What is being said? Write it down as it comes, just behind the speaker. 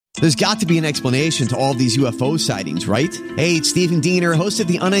There's got to be an explanation to all these UFO sightings, right? Hey, it's Stephen Diener, host of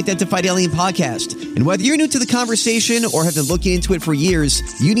the Unidentified Alien Podcast. And whether you're new to the conversation or have been looking into it for years,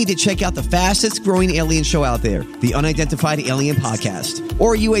 you need to check out the fastest growing alien show out there, the Unidentified Alien Podcast,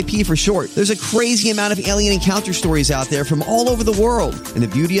 or UAP for short. There's a crazy amount of alien encounter stories out there from all over the world. And the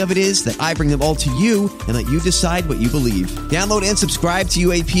beauty of it is that I bring them all to you and let you decide what you believe. Download and subscribe to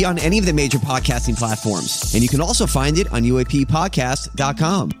UAP on any of the major podcasting platforms. And you can also find it on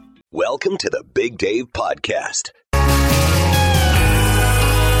UAPpodcast.com. Welcome to the Big Dave Podcast.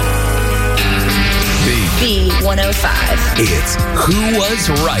 B105. It's Who Was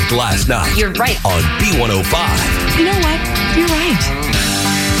Right Last Night. You're right. On B105. You know what? You're right.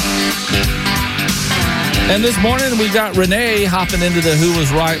 And this morning we got Renee hopping into the Who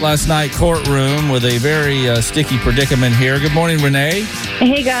Was Right Last Night courtroom with a very sticky predicament here. Good morning, Renee.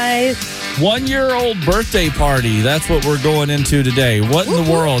 Hey, guys. 1-year-old birthday party. That's what we're going into today. What in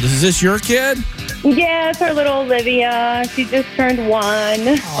the world? Is this your kid? Yeah, it's our little Olivia. She just turned 1.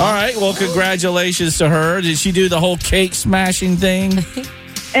 All right. Well, congratulations to her. Did she do the whole cake smashing thing?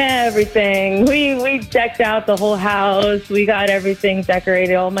 Everything. We decked out the whole house. We got everything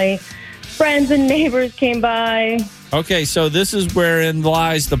decorated. All my friends and neighbors came by. Okay, so this is wherein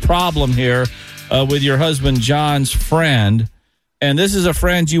lies the problem here with your husband John's friend. And this is a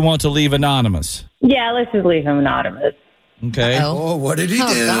friend you want to leave anonymous. Yeah, let's just leave him anonymous. Okay. Oh, what did he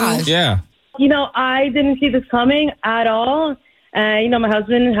do? Gosh. Yeah. You know, I didn't see this coming at all. You know, my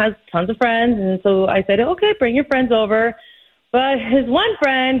husband has tons of friends, and so I said, okay, bring your friends over. But his one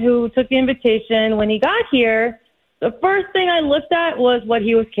friend who took the invitation, when he got here, the first thing I looked at was what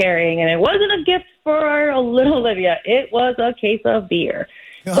he was carrying, and it wasn't a gift for our little Olivia. It was a case of beer.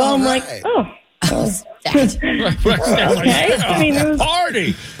 So I'm like, oh. Okay. I mean, it was,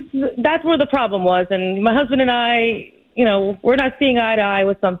 party. that's where the problem was. And my husband and I, you know, we're not seeing eye to eye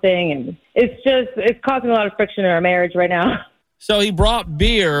with something. And it's causing a lot of friction in our marriage right now. So he brought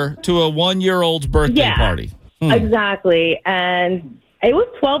beer to a 1-year-old's birthday party. Exactly. And it was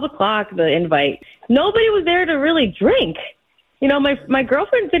 12 o'clock, the invite. Nobody was there to really drink. You know, my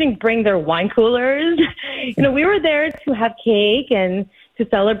girlfriends didn't bring their wine coolers. You know, we were there to have cake and to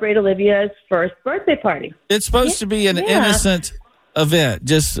celebrate Olivia's first birthday party. It's supposed to be an innocent event.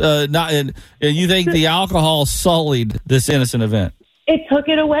 Just not. And you think the alcohol sullied this innocent event? It took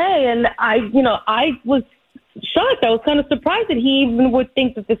it away, and I was shocked. I was kind of surprised that he even would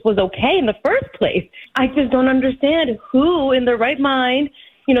think that this was okay in the first place. I just don't understand who, in their right mind.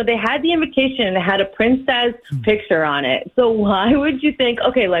 You know, they had the invitation and it had a princess picture on it. So why would you think,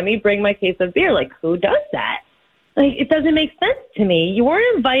 okay, let me bring my case of beer? Like, who does that? Like, it doesn't make sense to me. You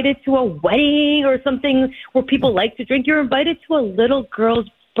weren't invited to a wedding or something where people like to drink. You're invited to a little girl's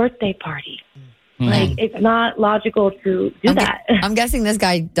birthday party. Like, it's not logical to do that. I'm guessing this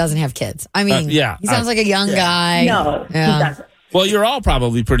guy doesn't have kids. I mean, he sounds like a young guy. No, he doesn't. Well, you're all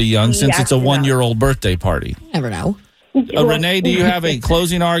probably pretty young since it's a 1-year-old birthday party. You never know. Renee, do you have a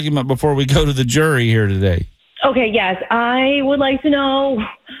closing argument before we go to the jury here today? Okay, yes. I would like to know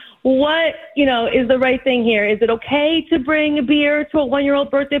what, is the right thing here. Is it okay to bring a beer to a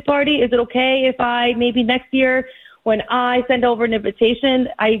 1-year-old birthday party? Is it okay if I, maybe next year, when I send over an invitation,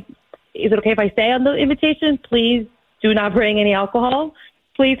 is it okay if I say on the invitation, please do not bring any alcohol?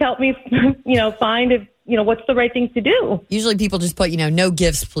 Please help me, find if, what's the right thing to do? Usually people just put, no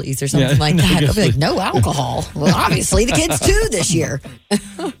gifts, please, or something like that. They'll be like, no alcohol. Well, obviously the kids too this year.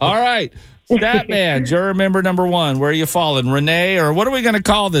 All right. Statman, juror member number 1, where are you falling? Renee, or what are we going to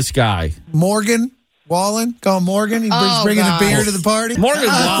call this guy? Morgan. Wallen. Call him Morgan. He's bringing the beer to the party. Morgan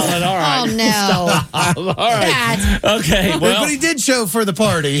Wallen. All right. Oh, no. All right. Okay. Well, but he did show for the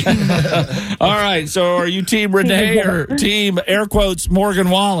party. All right. So are you team Renee or team, air quotes, Morgan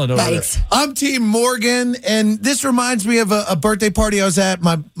Wallen? Right. I'm team Morgan, and this reminds me of a birthday party I was at.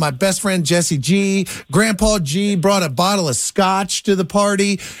 My best friend, Jesse G. Grandpa G brought a bottle of scotch to the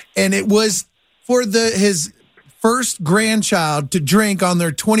party, and it was for his first grandchild to drink on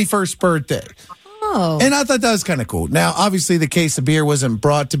their 21st birthday. Oh. And I thought that was kind of cool. Now, obviously, the case of beer wasn't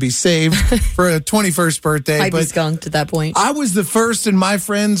brought to be saved for a 21st birthday. Might be skunked at that point. I was the first in my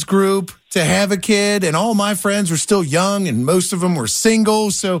friends group to have a kid, and all my friends were still young, and most of them were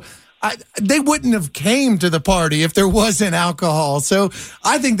single. So they wouldn't have came to the party if there wasn't alcohol. So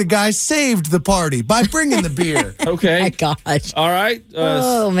I think the guy saved the party by bringing the beer. Okay. Oh, my gosh. All right.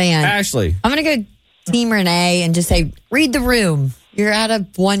 Oh, man. Ashley. I'm going to go team Renee and just say, read the room. You're at a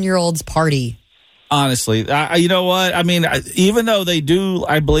 1-year-old's party. Honestly, you know what? I mean, even though they do,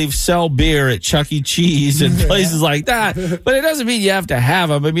 I believe, sell beer at Chuck E. Cheese and places like that, but it doesn't mean you have to have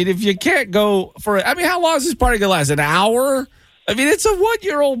them. I mean, if you can't go for it, I mean, how long is this party going to last? An hour? I mean, it's a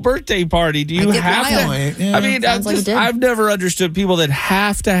 1-year-old birthday party. Do you have to? Yeah. I mean, I've never understood people that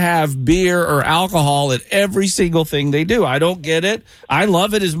have to have beer or alcohol at every single thing they do. I don't get it. I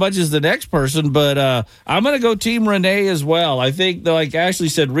love it as much as the next person, but I'm going to go Team Renee as well. I think, like Ashley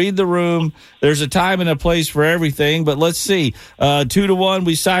said, read the room. There's a time and a place for everything, but let's see. 2-1,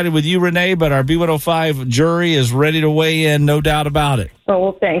 we sided with you, Renee, but our B105 jury is ready to weigh in, no doubt about it. Oh,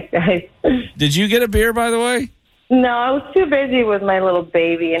 well, thanks, guys. Did you get a beer, by the way? No, I was too busy with my little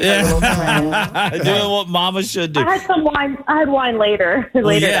baby and her little friend. Doing what mama should do. I had some wine. I had wine later. That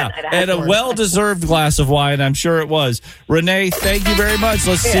night and a well-deserved glass of wine, I'm sure it was. Renee, thank you very much.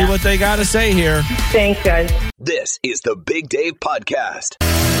 Let's see what they got to say here. Thanks, guys. This is the Big Dave Podcast.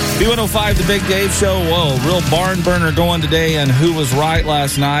 B105, the Big Dave Show. Whoa, real barn burner going today on who was right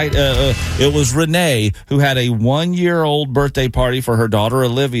last night. It was Renee, who had a 1-year-old birthday party for her daughter,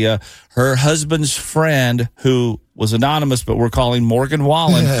 Olivia. Her husband's friend, who was anonymous, but we're calling Morgan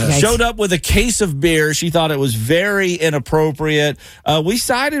Wallen, showed up with a case of beer. She thought it was very inappropriate. We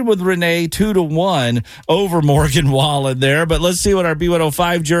sided with Renee 2-1 over Morgan Wallen there, but let's see what our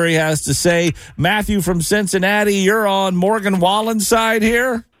B105 jury has to say. Matthew from Cincinnati, you're on Morgan Wallen's side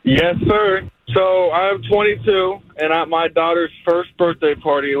here? Yes, sir. So I'm 22, and at my daughter's first birthday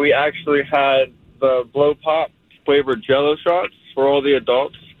party, we actually had the blow pop flavored Jello shots for all the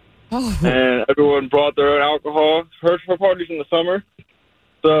adults. Oh. And everyone brought their own alcohol. Her party's in the summer,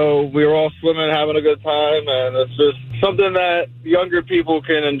 so we were all swimming, having a good time, and it's just something that younger people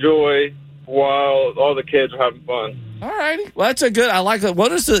can enjoy while all the kids are having fun. All righty. Well, that's a good, I like it.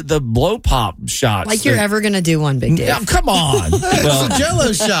 What is the blow pop shots? Like you're ever going to do one, Big Dave. Yeah, come on. It's a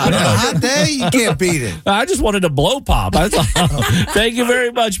Jello shot. On a hot day, you can't beat it. I just wanted a blow pop. That's all. Thank you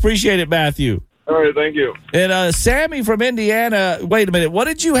very much. Appreciate it, Matthew. All right, thank you. And Sammy from Indiana, wait a minute. What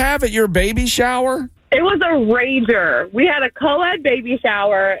did you have at your baby shower? It was a rager. We had a co-ed baby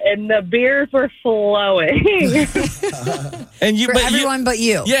shower, and the beers were flowing. And you, For everyone but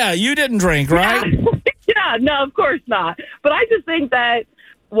you. Yeah, you didn't drink, right? Yeah, no, of course not. But I just think that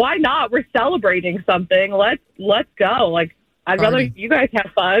why not? We're celebrating something. Let's go. Like, I'd rather you guys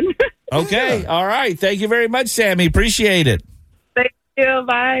have fun. Okay, all right. Thank you very much, Sammy. Appreciate it. Thank you.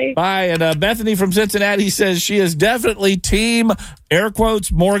 Bye. Bye. And Bethany from Cincinnati says she is definitely team, air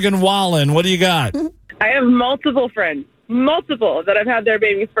quotes, Morgan Wallen. What do you got? I have multiple friends, that have had their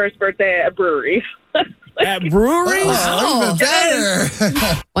baby's first birthday at breweries. At breweries? Oh, even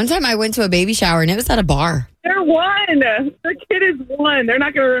better. One time I went to a baby shower, and it was at a bar. They're one. The kid is one. They're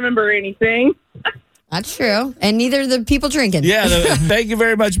not going to remember anything. That's true. And neither the people drinking. Yeah, thank you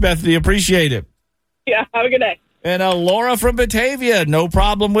very much, Bethany. Appreciate it. Yeah, have a good day. And Laura from Batavia, no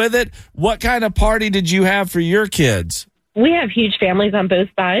problem with it. What kind of party did you have for your kids? We have huge families on both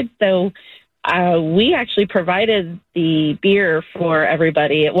sides, so we actually provided the beer for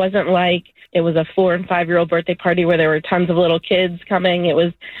everybody. It wasn't like it was a 4- and 5-year-old birthday party where there were tons of little kids coming. It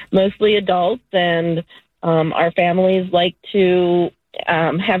was mostly adults, and our families like to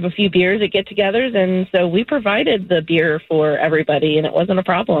have a few beers at get-togethers, and so we provided the beer for everybody, and it wasn't a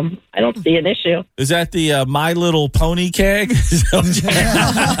problem. I don't see an issue. Is that the My Little Pony keg? Sorry. You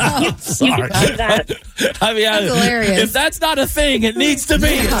can see that. I mean, That's hilarious. If that's not a thing, it needs to be.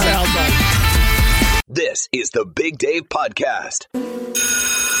 It sounds like. This is the Big Dave Podcast.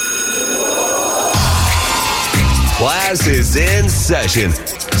 Class is in session.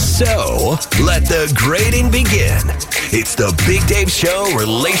 So, let the grading begin. It's the Big Dave Show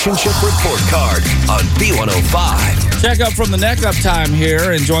Relationship Report Card on B105. Check up from the neck up time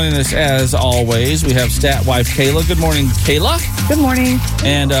here, and joining us as always, we have stat wife Kayla. Good morning, Kayla. Good morning.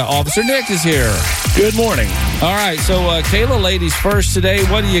 And Officer Nick is here. Good morning. All right, so Kayla, ladies first today.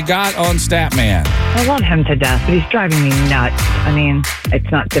 What do you got on Statman? I love him to death, but he's driving me nuts. I mean,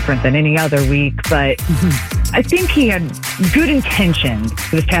 it's not different than any other week, but I think he had good intentions.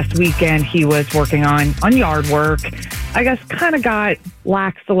 This past weekend, he was working on yard work. I guess kind of got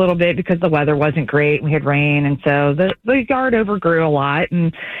laxed a little bit because the weather wasn't great. We had rain, and so the yard overgrew a lot,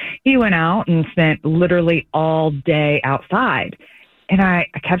 and he went out and spent literally all day outside. And I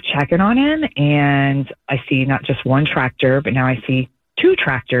kept checking on him, and I see not just one tractor, but now I see 2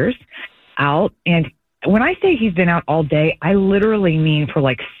 tractors out. And when I say he's been out all day, I literally mean for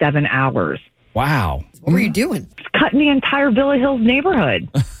like 7 hours. Wow. What were you doing? Cutting the entire Villa Hills neighborhood.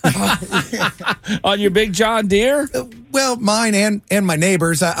 On your big John Deere? Well, mine and my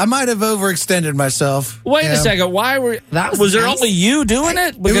neighbors. I might have overextended myself. Wait a second. Why was there only you doing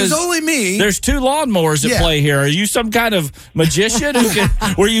it? It was only me. There's 2 lawnmowers at play here. Are you some kind of magician?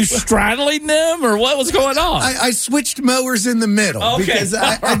 Were you straddling them, or what was going on? I switched mowers in the middle because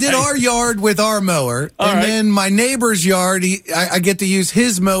I did our yard with our mower, then my neighbor's yard, I get to use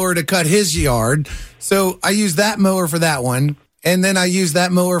his mower to cut his yard. So I use that mower for that one. And then I use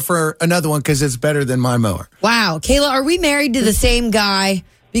that mower for another one because it's better than my mower. Wow. Kayla, are we married to the same guy?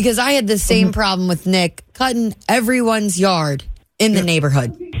 Because I had the same problem with Nick cutting everyone's yard in the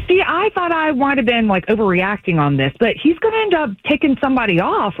neighborhood. See, I thought I might have been like overreacting on this, but he's going to end up taking somebody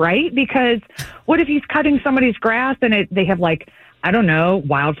off, right? Because what if he's cutting somebody's grass and they have like, I don't know,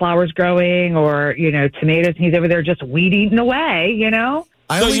 wildflowers growing or, tomatoes, and he's over there just weed eating away,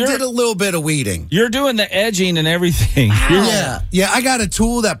 I only did a little bit of weeding. You're doing the edging and everything. Wow. Yeah. I got a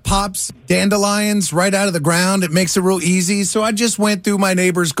tool that pops dandelions right out of the ground. It makes it real easy. So I just went through my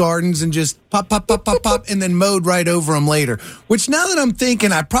neighbor's gardens and just pop, and then mowed right over them later. Which now that I'm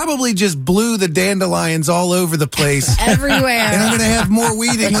thinking, I probably just blew the dandelions all over the place. Everywhere. And I'm going to have more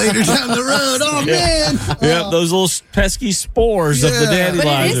weeding later down the road. Oh, man. Yep, those little pesky spores of the dandelions.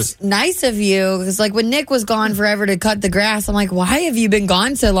 But it is nice of you because, like, when Nick was gone forever to cut the grass, I'm like, why have you been gone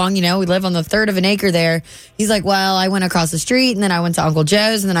so long? We live on the third of an acre there. He's like, well, I went across the street and then I went to Uncle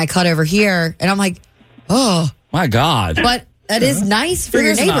Joe's and then I cut over here. And I'm like, oh. My God. But that is nice for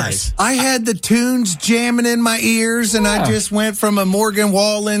your neighbors. Nice. I had the tunes jamming in my ears and I just went from a Morgan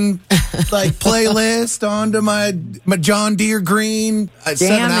Wallen playlist onto my John Deere Green.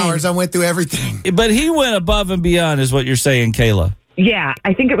 7 hours, I went through everything. But he went above and beyond is what you're saying, Kayla. Yeah,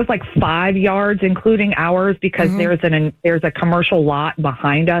 I think it was like 5 yards, including ours, because there's a commercial lot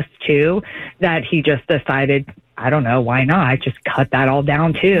behind us, too, that he just decided, I don't know, why not? Just cut that all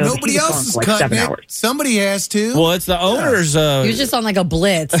down, too. Nobody else is cutting it. Somebody has to. Well, it's the owner's. He was just on like a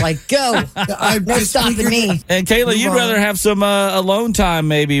blitz, like, go. No stopping me. And Kayla, you'd rather have some alone time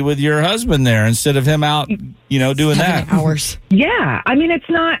maybe with your husband there instead of him out, doing that. Hours. Yeah.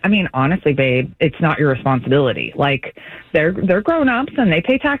 Honestly, babe, it's not your responsibility. Like, they're grown-ups and they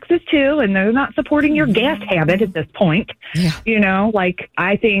pay taxes, too, and they're not supporting your gas habit at this point. Yeah.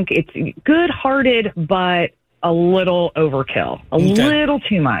 I think it's good-hearted, but a little overkill, a little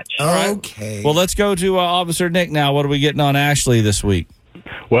too much. Okay. Well, let's go to Officer Nick now. What are we getting on Ashley this week?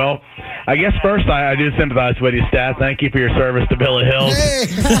 Well, I guess first I do sympathize with you, Stat. Thank you for your service to Billy Hills. Hey.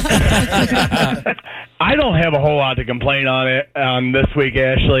 I don't have a whole lot to complain on this week,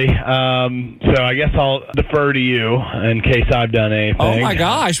 Ashley. So I guess I'll defer to you in case I've done anything. Oh, my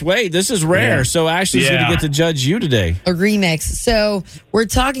gosh. Wait, this is rare. Yeah. So Ashley's going to get to judge you today. A remix. So we're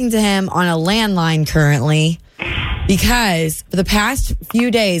talking to him on a landline currently because for the past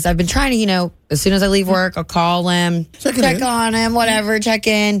few days, I've been trying to, as soon as I leave work, I'll call him, check on him, whatever, check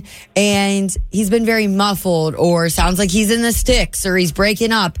in. And he's been very muffled or sounds like he's in the sticks or he's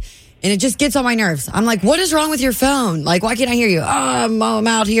breaking up. And it just gets on my nerves. I'm like, what is wrong with your phone? Like, why can't I hear you? I'm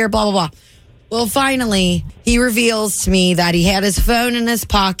out here, blah, blah, blah. Well, finally, he reveals to me that he had his phone in his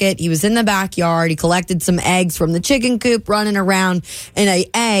pocket. He was in the backyard. He collected some eggs from the chicken coop running around, and an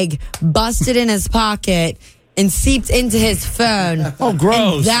egg busted in his pocket and seeped into his phone. Oh,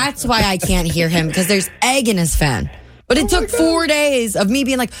 gross. And that's why I can't hear him, because there's egg in his phone. But it took 4 days of me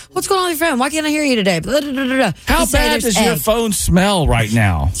being like, what's going on with your phone? Why can't I hear you today? Blah, blah, blah, blah. How bad does your phone smell right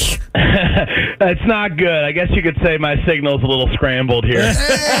now? That's not good. I guess you could say my signal's a little scrambled here.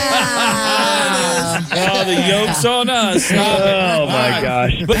 Oh, the yoke's on us. Oh, my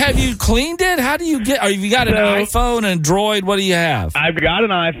gosh. But have you cleaned it? How do you get... you got an iPhone and Android? What do you have? I've got an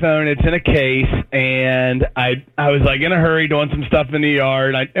iPhone. It's in a case, and I was like in a hurry doing some stuff in the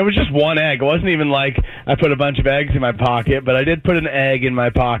yard. It was just one egg. It wasn't even like I put a bunch of eggs in my pocket, but I did put an egg in my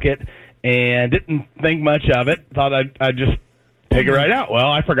pocket and didn't think much of it. Thought I'd just take it right out.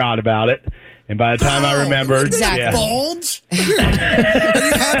 Well, I forgot about it. And by the time I remembered... Exactly. Bulge? Are you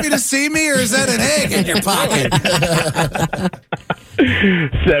happy to see me, or is that an egg in your pocket?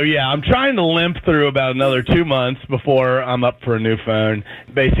 So, yeah, I'm trying to limp through about another 2 months before I'm up for a new phone.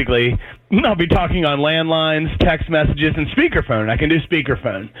 Basically, I'll be talking on landlines, text messages, and speakerphone. I can do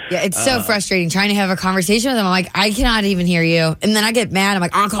speakerphone. Yeah, it's so frustrating trying to have a conversation with them. I'm like, I cannot even hear you. And then I get mad. I'm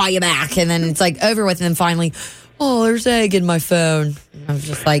like, I'll call you back. And then it's like over with. And then finally, there's egg in my phone. And I'm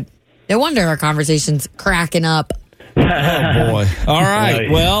just like... No wonder our conversation's cracking up. Oh boy! All right.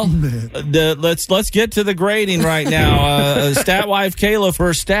 Well, let's get to the grading right now. Stat wife Kayla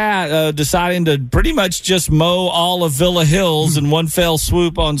for stat deciding to pretty much just mow all of Villa Hills in one fell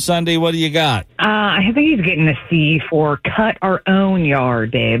swoop on Sunday. What do you got? I think he's getting a C for cut our own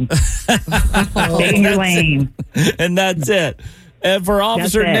yard, babe. Stay in your lane. And that's it. And for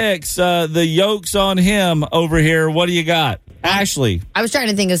Officer Nix, the yoke's on him over here. What do you got? Ashley. I was trying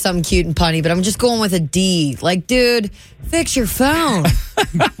to think of something cute and punny, but I'm just going with a D. Like, dude, fix your phone.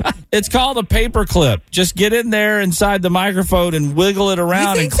 It's called a paper clip. Just get in there inside the microphone and wiggle it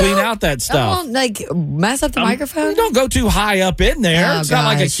around and clean out that stuff. Won't, like, mess up the microphone? Don't go too high up in there. It's not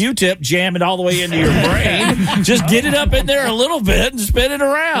like a Q-tip jamming all the way into your brain. Just get it up in there a little bit and spin it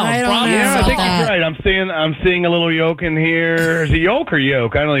around. I don't know. Yeah, I think he's right. I'm seeing a little yoke in here. Is it yoke or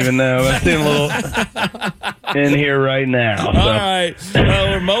yoke? I don't even know. I'm seeing a little in here right now. All right.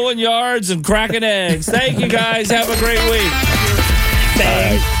 We're mowing yards and cracking eggs. Thank you, guys. Have a great week.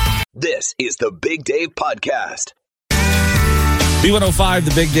 Thanks. This is the Big Dave Podcast. B105,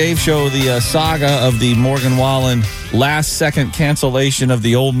 the Big Dave Show, the saga of the Morgan Wallen last-second cancellation of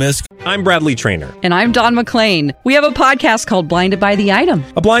the Ole Miss. I'm Bradley Trainer. And I'm Don McClain. We have a podcast called Blinded by the Item.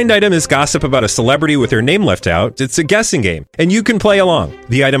 A blind item is gossip about a celebrity with their name left out. It's a guessing game, and you can play along.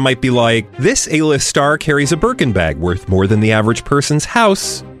 The item might be like, this A-list star carries a Birkin bag worth more than the average person's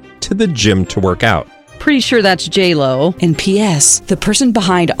house to the gym to work out. Pretty sure that's J-Lo. And P.S. the person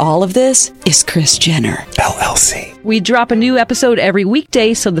behind all of this is Kris Jenner, LLC. We drop a new episode every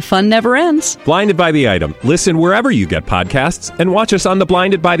weekday so the fun never ends. Blinded by the Item. Listen wherever you get podcasts and watch us on the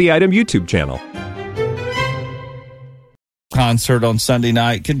Blinded by the Item YouTube channel. Concert on Sunday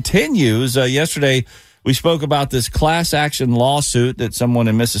night continues. Yesterday, we spoke about this class action lawsuit that someone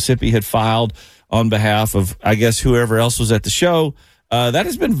in Mississippi had filed on behalf of, I guess, whoever else was at the show. That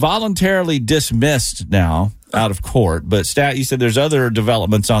has been voluntarily dismissed now out of court. But, Stat, you said there's other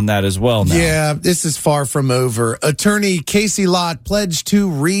developments on that as well now. Yeah, this is far from over. Attorney Casey Lott pledged to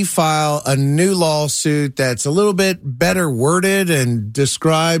refile a new lawsuit that's a little bit better worded and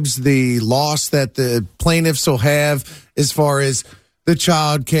describes the loss that the plaintiffs will have as far as the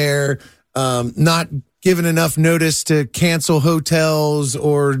child care, not given enough notice to cancel hotels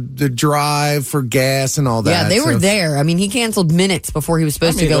or the drive for gas and all that. Yeah, they were there. I mean, he canceled minutes before he was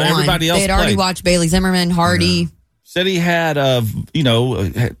supposed to go on. Everybody else they had already watched Bailey Zimmerman, Hardy. Said he had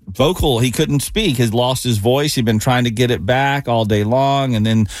vocal. He couldn't speak. He lost his voice. He'd been trying to get it back all day long, and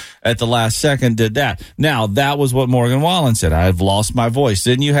then at the last second did that. Now, that was what Morgan Wallen said. I've lost my voice.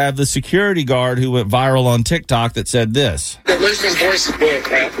 Then you have the security guard who went viral on TikTok that said this. The losing voice is bull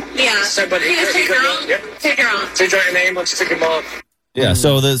crap. Yeah. So, but he take her off. Yep. Take her off. So he drank an ambulance, took him off. Yeah,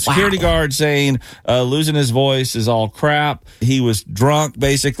 so the security guard saying losing his voice is all crap. He was drunk,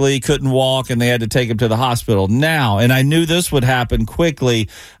 basically, couldn't walk, and they had to take him to the hospital. Now, and I knew this would happen quickly,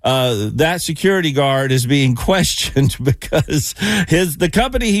 that security guard is being questioned because the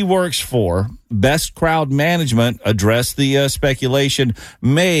company he works for, Best Crowd Management, addressed the speculation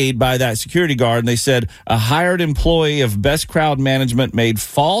made by that security guard, and they said a hired employee of Best Crowd Management made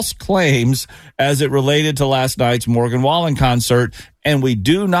false claims as it related to last night's Morgan Wallen concert, and we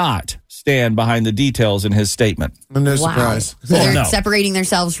do not stand behind the details in his statement. No surprise. So they're separating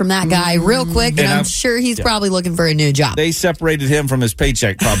themselves from that guy real quick, and I'm sure he's probably looking for a new job. They separated him from his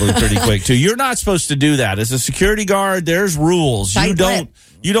paycheck probably pretty quick, too. You're not supposed to do that. As a security guard, there's rules.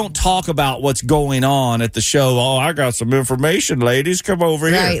 You don't talk about what's going on at the show. Oh, I got some information, ladies. Come over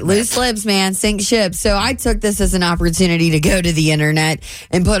here. Right, loose lips, man, sink ships. So I took this as an opportunity to go to the internet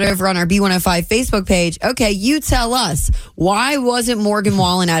and put over on our B105 Facebook page, okay, you tell us, why wasn't Morgan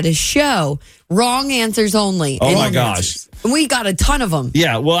Wallen at his show? Wrong answers only. Oh, my gosh. We got a ton of them.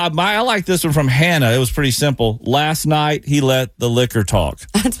 Yeah, well, I like this one from Hannah. It was pretty simple. Last night, he let the liquor talk.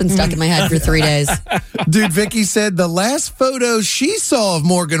 That's been stuck in my head for 3 days. Dude, Vicky said the last photo she saw of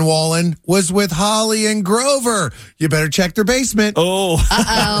Morgan Wallen was with Holly and Grover. You better check their basement. Oh.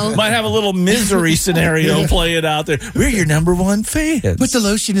 Uh-oh. Might have a little misery scenario playing out there. We're your number one fans. Put the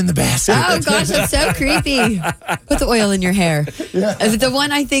lotion in the basket. Oh, gosh, that's so creepy. Put the oil in your hair. Yeah. The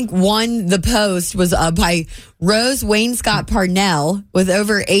one I think won the post was by Rose Wainscott Parnell with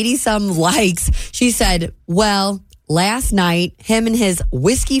over 80-some likes. She said, well, last night, him and his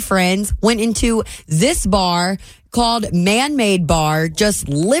whiskey friends went into this bar called Man-Made Bar, just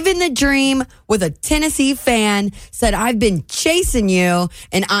living the dream with a Tennessee fan, said, I've been chasing you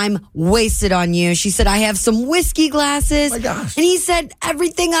and I'm wasted on you. She said, I have some whiskey glasses. Oh my gosh. And he said,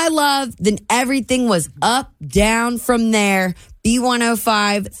 everything I love, then everything was up, down from there.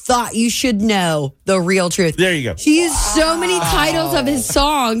 B105 thought you should know the real truth. There you go. She used so many titles of his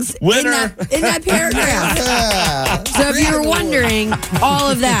songs in that paragraph. Yeah. So if you were wondering, all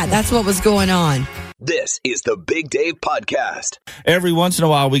of that's what was going on. This is the Big Dave Podcast. Every once in a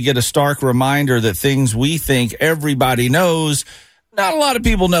while, we get a stark reminder that things we think everybody knows, not a lot of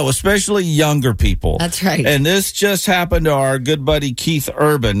people know, especially younger people. That's right. And this just happened to our good buddy Keith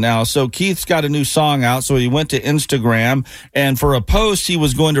Urban. Now, so Keith's got a new song out, so he went to Instagram, and for a post, he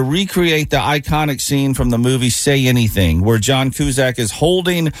was going to recreate the iconic scene from the movie Say Anything, where John Cusack is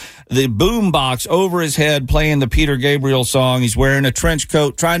holding the boombox over his head, playing the Peter Gabriel song. He's wearing a trench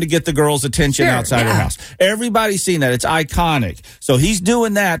coat, trying to get the girls' attention outside her house. Everybody's seen that. It's iconic. So he's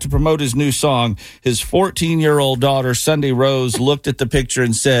doing that to promote his new song. His 14-year-old daughter, Sunday Rose, looked at the picture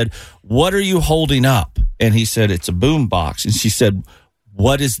and said, "What are you holding up?" And he said, "It's a boombox." And she said,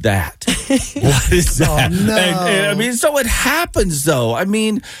 "What is that?" What is that? Oh, no. And, I mean, so it happens, though. I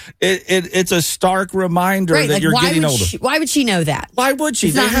mean, it's a stark reminder that you're getting older. Why would she know that? Why would she?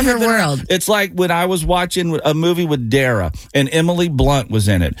 It's not in her world. It's like when I was watching a movie with Dara, and Emily Blunt was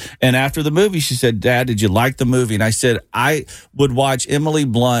in it. And after the movie, she said, "Dad, did you like the movie?" And I said, I would watch Emily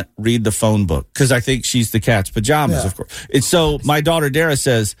Blunt read the phone book, because I think she's the cat's pajamas, of course. And so my daughter Dara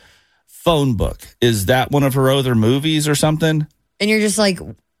says, "Phone book, is that one of her other movies or something?" And you're just like,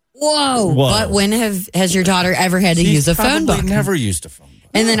 whoa. But when has your daughter ever had to use a phone book? Never used a phone book.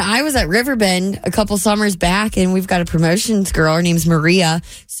 And then I was at Riverbend a couple summers back, and we've got a promotions girl. Her name's Maria.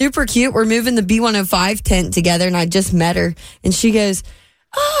 Super cute. We're moving the B105 tent together, and I just met her. And she goes,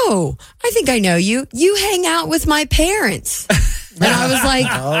 "Oh, I think I know you. You hang out with my parents." And I was like,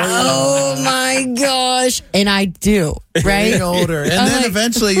 oh my gosh. And I do, right? Getting older. And then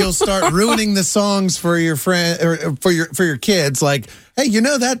eventually you'll start ruining the songs for your friend or for your kids. Like, hey, you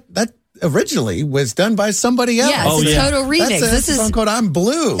know that originally was done by somebody else. Yeah, it's a total remix. That's a song called "I'm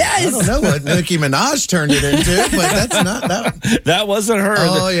Blue." Yes. I don't know what Nicki Minaj turned it into, but that's not that. That wasn't her.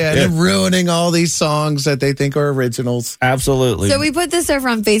 Oh, yeah. They're ruining all these songs that they think are originals. Absolutely. So we put this over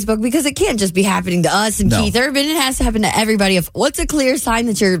on Facebook because it can't just be happening to us and Keith Urban. It has to happen to everybody. What's a clear sign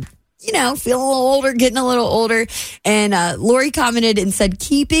that you're, feeling a little older, getting a little older? And Lori commented and said,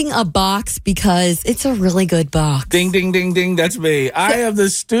 "Keeping a box because it's a really good box." Ding, ding, ding, ding. That's me. I have the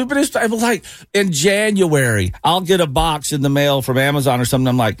stupidest. I'm like, in January, I'll get a box in the mail from Amazon or something.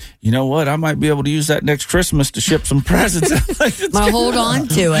 I'm like, you know what? I might be able to use that next Christmas to ship some presents. I'll hold on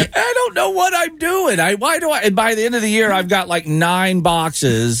to it. I don't know what I'm doing. Why do I? And by the end of the year, I've got like 9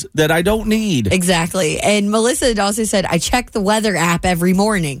 boxes that I don't need. Exactly. And Melissa also said, "I check the weather app every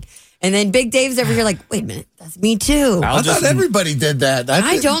morning." And then Big Dave's over here like, "Wait a minute, that's me too." I thought everybody did that.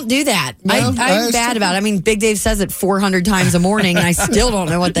 I don't do that. No, I'm bad about it. I mean, Big Dave says it 400 times a morning, and I still don't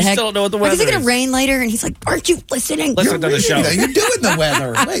know what the heck. Still don't know what the weather is. It going to rain later? And he's like, "Aren't you listening? Listen to the show. You're doing the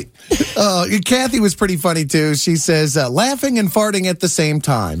weather." Wait. Kathy was pretty funny, too. She says, laughing and farting at the same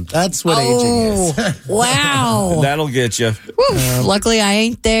time. That's what aging is. Wow. That'll get you. Luckily, I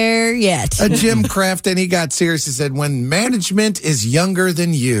ain't there yet. Jim Crafton, he got serious. He said, "When management is younger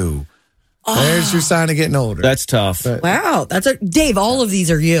than you." There's your sign of getting older. That's tough. Wow. Dave, all of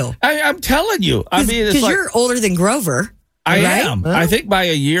these are you. I'm telling you. I mean, it's because like, you're older than Grover. I right? am. I think by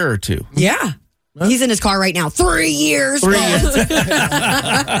a year or two. Yeah. He's in his car right now. 3 years. 3 years.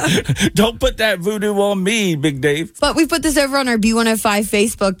 Don't put that voodoo on me, Big Dave. But we put this over on our B105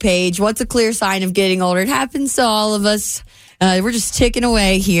 Facebook page. What's a clear sign of getting older? It happens to all of us. We're just ticking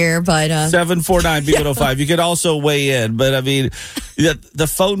away here, but 749-B105. You could also weigh in, but I mean, the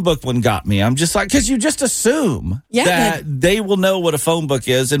phone book one got me. I'm just like, because you just assume that they will know what a phone book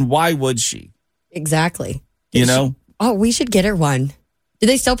is, and why would she? Exactly. We should get her one. Do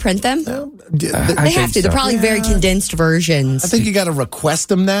they still print them? They have to. They're probably very condensed versions. I think you got to request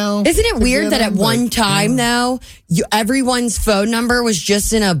them now. Isn't it weird that at one time, though, everyone's phone number was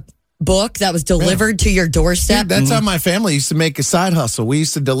just in a book that was delivered to your doorstep? Dude, that's how my family used to make a side hustle. We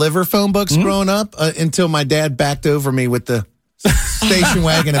used to deliver phone books growing up until my dad backed over me with the station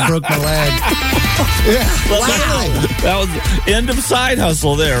wagon and broke my leg. That was the end of side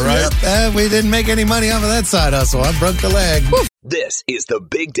hustle there, right? Yep, we didn't make any money off of that side hustle. I broke the leg. This is the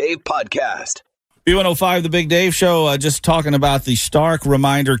Big Dave Podcast. B105, the Big Dave Show, just talking about the stark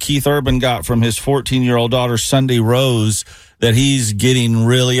reminder Keith Urban got from his 14-year-old daughter, Sunday Rose, that he's getting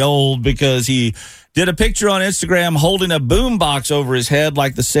really old because he did a picture on Instagram holding a boombox over his head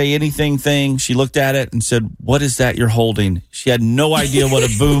like the Say Anything thing. She looked at it and said, "What is that you're holding?" She had no idea what a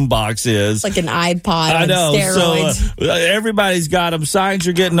boombox is. Like an iPod I know. on steroids. So everybody's got them. Signs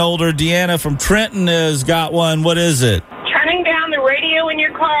you're getting older. Deanna from Trenton has got one. What is it? Turning down the radio in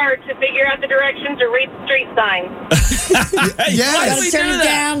your car car to figure out the directions or read the street signs. You gotta turn it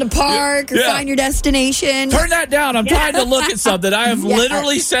down to park or find your destination. Turn that down. I'm trying to look at something. I have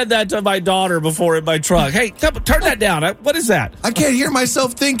literally said that to my daughter before in my truck. Hey, turn that down. What is that? I can't hear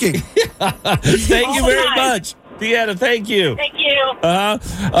myself thinking. Thank you very much. Deanna, thank you. Thank you.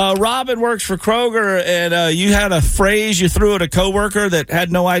 Robin works for Kroger, and you had a phrase you threw at a coworker that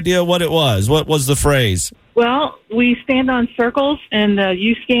had no idea what it was. What was the phrase? Well, we stand on circles, and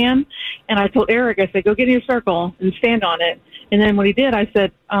you scan. And I told Eric, I said, go get me a circle and stand on it. And then when he did, I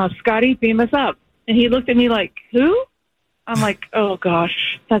said, Scotty, beam us up. And he looked at me like, who? I'm like, oh,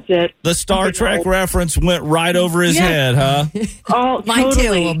 gosh, that's it. The Star Trek reference went right over his head, huh? Oh, mine totally.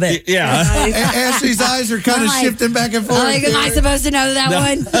 too, a little bit. Yeah. Ashley's eyes are kind of shifting back and forth. Am I supposed to know that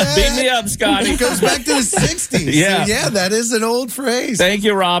one? Beat me up, Scotty. It goes back to the 60s. Yeah. So, that is an old phrase. Thank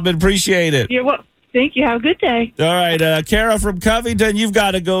you, Robin. Appreciate it. You're welcome. Thank you. Have a good day. All right, Kara from Covington, you've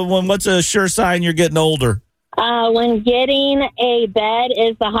got to go. What's a sure sign you're getting older? When getting a bed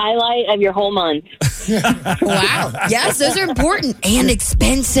is the highlight of your whole month. Wow. Yes, those are important and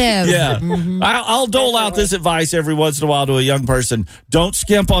expensive. Yeah. I'll dole out this advice every once in a while to a young person. Don't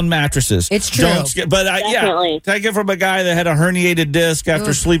skimp on mattresses. It's true. But take it from a guy that had a herniated disc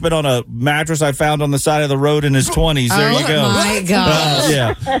after sleeping on a mattress I found on the side of the road in his 20s. There you go. Oh, my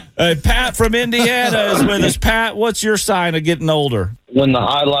God. Pat from Indiana is with us. Pat, what's your sign of getting older? When the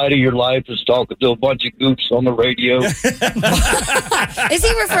highlight of your life is talking to a bunch of goofs on the radio. Is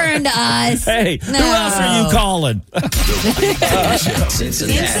he referring to us? Hey, who else are you calling?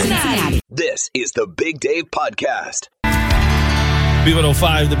 Cincinnati. This is the Big Dave Podcast.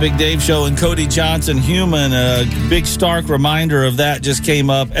 B105, the Big Dave Show, and Cody Johnson, human. A big stark reminder of that just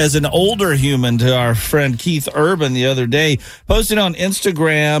came up as an older human to our friend Keith Urban the other day. Posted on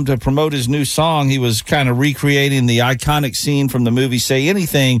Instagram to promote his new song. He was kind of recreating the iconic scene from the movie Say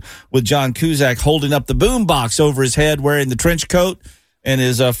Anything with John Cusack holding up the boombox over his head wearing the trench coat. And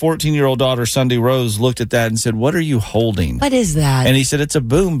his 14-year-old daughter, Sunday Rose, looked at that and said, "What are you holding?" What is that? And he said, "It's a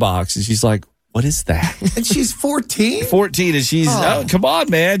boombox." And she's like, "What is that?" And she's 14? 14, and she's, come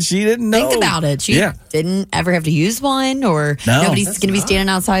on, man. She didn't know. Think about it. She didn't ever have to use one, or nobody's going to be standing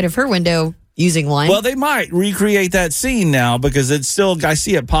outside of her window using one. Well, they might recreate that scene now because it's still, I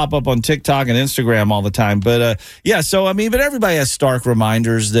see it pop up on TikTok and Instagram all the time. But but everybody has stark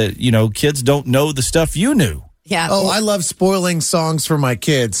reminders that, kids don't know the stuff you knew. Yeah. Oh, I love spoiling songs for my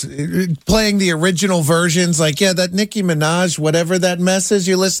kids. Playing the original versions, like, that Nicki Minaj, whatever that mess is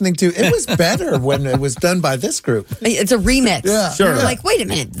you're listening to, it was better when it was done by this group. It's a remix. Yeah. Sure. You're like, wait a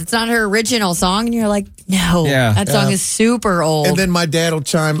minute, it's not her original song. And you're like, no, that song is super old. And then my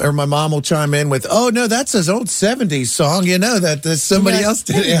mom will chime in with, oh, no, that's his old 70s song, that somebody else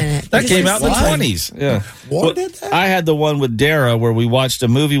did. Yeah. That came out in the 20s. Yeah. What did that? I had the one with Dara where we watched a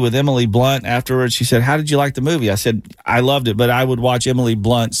movie with Emily Blunt. Afterwards, she said, "How did you like the movie?" I said, "I loved it, but I would watch Emily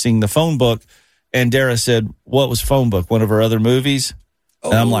Blunt sing The Phone Book." And Dara said, "What was Phone Book? One of her other movies?"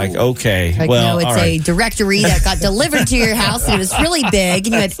 And I'm like, okay, no, it's all a right. directory that got delivered to your house, and it was really big,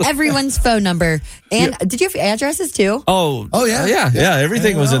 and you had everyone's phone number. And did you have addresses too? Oh yeah.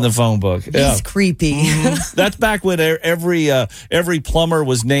 Everything was in the phone book. He's creepy. That's back when every plumber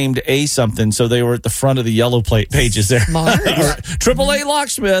was named A something, so they were at the front of the yellow plate pages there. Smart. AAA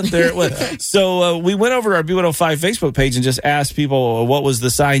locksmith. There it was. So we went over to our B105 Facebook page and just asked people what was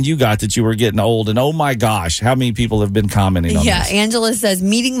the sign you got that you were getting old, and oh my gosh, how many people have been commenting on this? Angela says,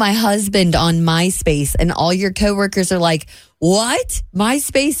 meeting my husband on MySpace, and all your coworkers are like, what?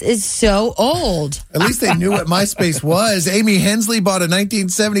 MySpace is so old. At least they knew what MySpace was. Amy Hensley bought a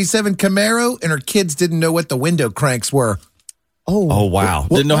 1977 Camaro, and her kids didn't know what the window cranks were. Oh wow.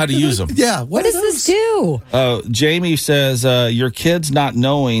 Didn't know how to use them. Yeah. What does this do? Jamie says, your kids not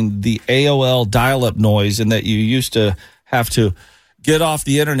knowing the AOL dial-up noise and that you used to have to get off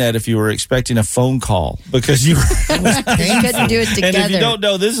the internet if you were expecting a phone call because you couldn't do it together. And if you don't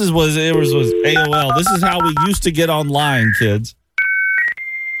know, this was AOL. This is how we used to get online, kids.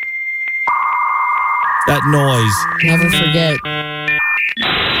 That noise. Never forget.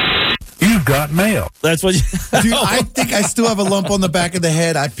 You've got mail. That's what you... Dude, I think I still have a lump on the back of the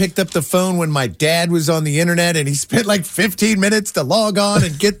head. I picked up the phone when my dad was on the internet, and he spent like 15 minutes to log on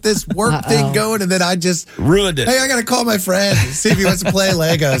and get this work thing going, and then I just... ruined it. Hey, I got to call my friend and see if he wants to play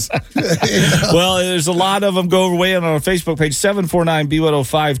Legos. Well, there's a lot of them go away on our Facebook page,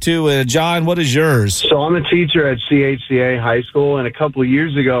 749B1052. John, what is yours? So I'm a teacher at CHCA High School, and a couple of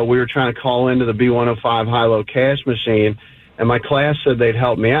years ago, we were trying to call into the B105 high-low cash machine, and my class said they'd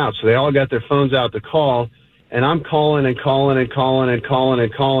help me out. So they all got their phones out to call, and I'm calling and calling and calling and calling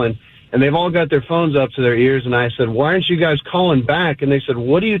and calling. and they've all got their phones up to their ears. And I said, why aren't you guys calling back? And they said,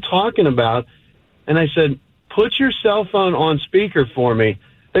 what are you talking about? And I said, put your cell phone on speaker for me.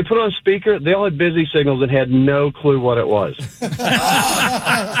 They put on speaker. They all had busy signals and had no clue what it was. So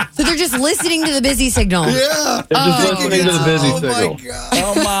they're just listening to the busy signal. Yeah. They're just listening to the busy signal.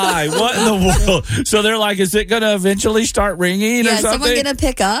 Oh, my. What in the world? So they're like, is it going to eventually start ringing or something? Someone going to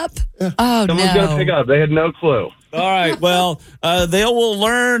pick up? Oh, Someone's going to pick up. They had no clue. All right. Well, they will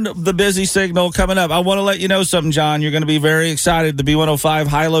learn the busy signal coming up. I want to let you know something, John. You're going to be very excited. The B105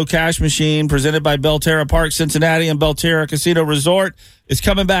 High-Low Cash Machine presented by Belterra Park, Cincinnati, and Belterra Casino Resort is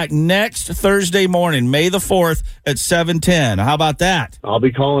coming back next Thursday morning, May the 4th at 7:10. How about that? I'll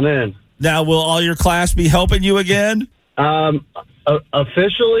be calling in. Now, will all your class be helping you again?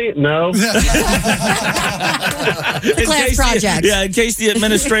 Officially, no. Class project. In case the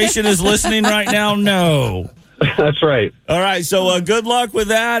administration is listening right now, no. That's right. All right, so good luck with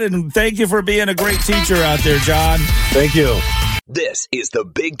that, and thank you for being a great teacher out there, John. Thank you. This is the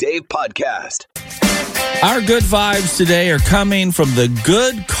Big Dave Podcast. Our good vibes today are coming from the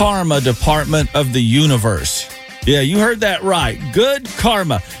Good Kharma department of the universe. Yeah, you heard that right. Good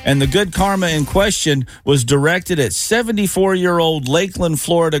Kharma. And the good karma in question was directed at 74-year-old Lakeland,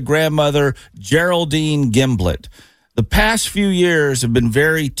 Florida grandmother Geraldine Gimblett. The past few years have been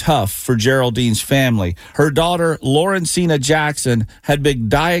very tough for Geraldine's family. Her daughter, Laurencina Jackson, had been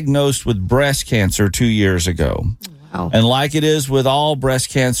diagnosed with breast cancer 2 years ago. Wow. And like it is with all breast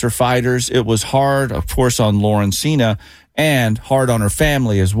cancer fighters, it was hard, of course, on Laurencina and hard on her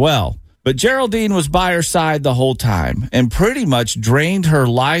family as well. But Geraldine was by her side the whole time and pretty much drained her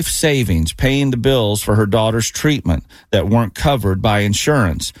life savings paying the bills for her daughter's treatment that weren't covered by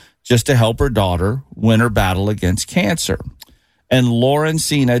insurance, just to help her daughter win her battle against cancer. And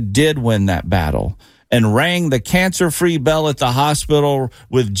Laurencina did win that battle and rang the cancer-free bell at the hospital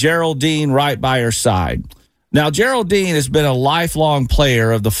with Geraldine right by her side. Now, Geraldine has been a lifelong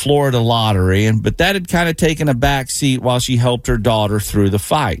player of the Florida lottery, but that had kind of taken a back seat while she helped her daughter through the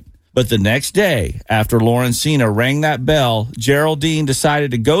fight. But the next day, after Laurencina rang that bell, Geraldine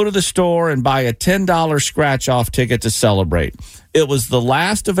decided to go to the store and buy a $10 scratch-off ticket to celebrate. It was the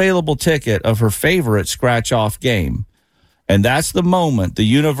last available ticket of her favorite scratch-off game. And that's the moment the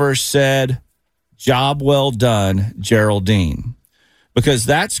universe said, job well done, Geraldine. Because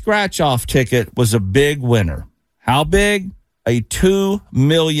that scratch-off ticket was a big winner. How big? A $2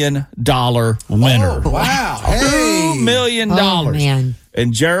 million winner. Oh, wow. $2 million. Oh, man.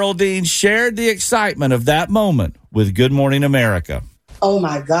 And Geraldine shared the excitement of that moment with Good Morning America. Oh,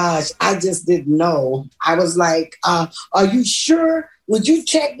 my gosh. I just didn't know. I was like, are you sure? Would you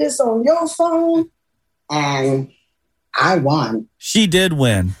check this on your phone? And I won. She did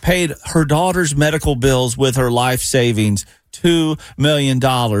win. Paid her daughter's medical bills with her life savings, $2 million.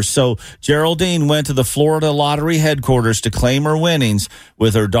 So Geraldine went to the Florida Lottery headquarters to claim her winnings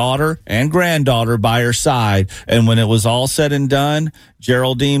with her daughter and granddaughter by her side. And when it was all said and done,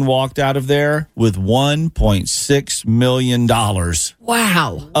 Geraldine walked out of there with $1.6 million.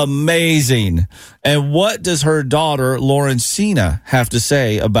 Wow. Amazing. And what does her daughter, Laurencina, have to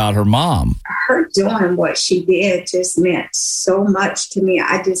say about her mom? Her doing what she did just meant so much to me.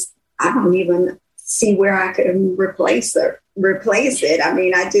 I don't even see where I could replace it. I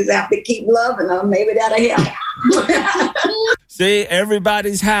mean, I just have to keep loving her. Maybe that'll help. See,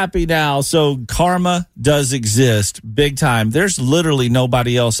 everybody's happy now. So karma does exist big time. There's literally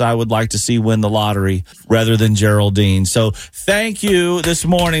nobody else I would like to see win the lottery rather than Geraldine. So thank you this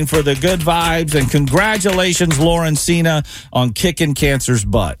morning for the good vibes and congratulations, Laurencina, on kicking cancer's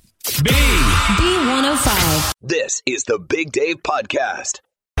butt. B105. This is the Big Dave Podcast.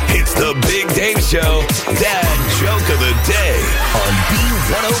 It's the Big Dave Show, Dad Joke of the Day on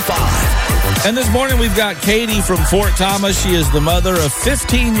B105. And this morning we've got Katie from Fort Thomas. She is the mother of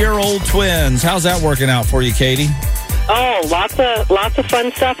 15-year-old twins. How's that working out for you, Katie? Oh, lots of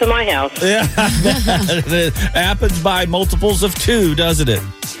fun stuff in my house. Yeah, it happens by multiples of 2, doesn't it?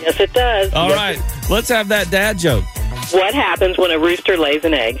 Yes, it does. All right, let's have that dad joke. What happens when a rooster lays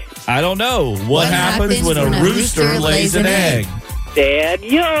an egg? I don't know. What happens when a rooster lays an egg? Dad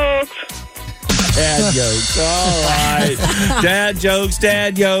jokes. Dad jokes. All right. Dad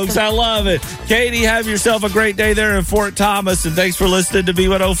jokes. I love it. Katie, have yourself a great day there in Fort Thomas, and thanks for listening to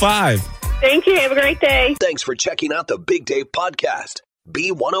B105. Thank you. Have a great day. Thanks for checking out the Big Dave Podcast.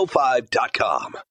 B105.com.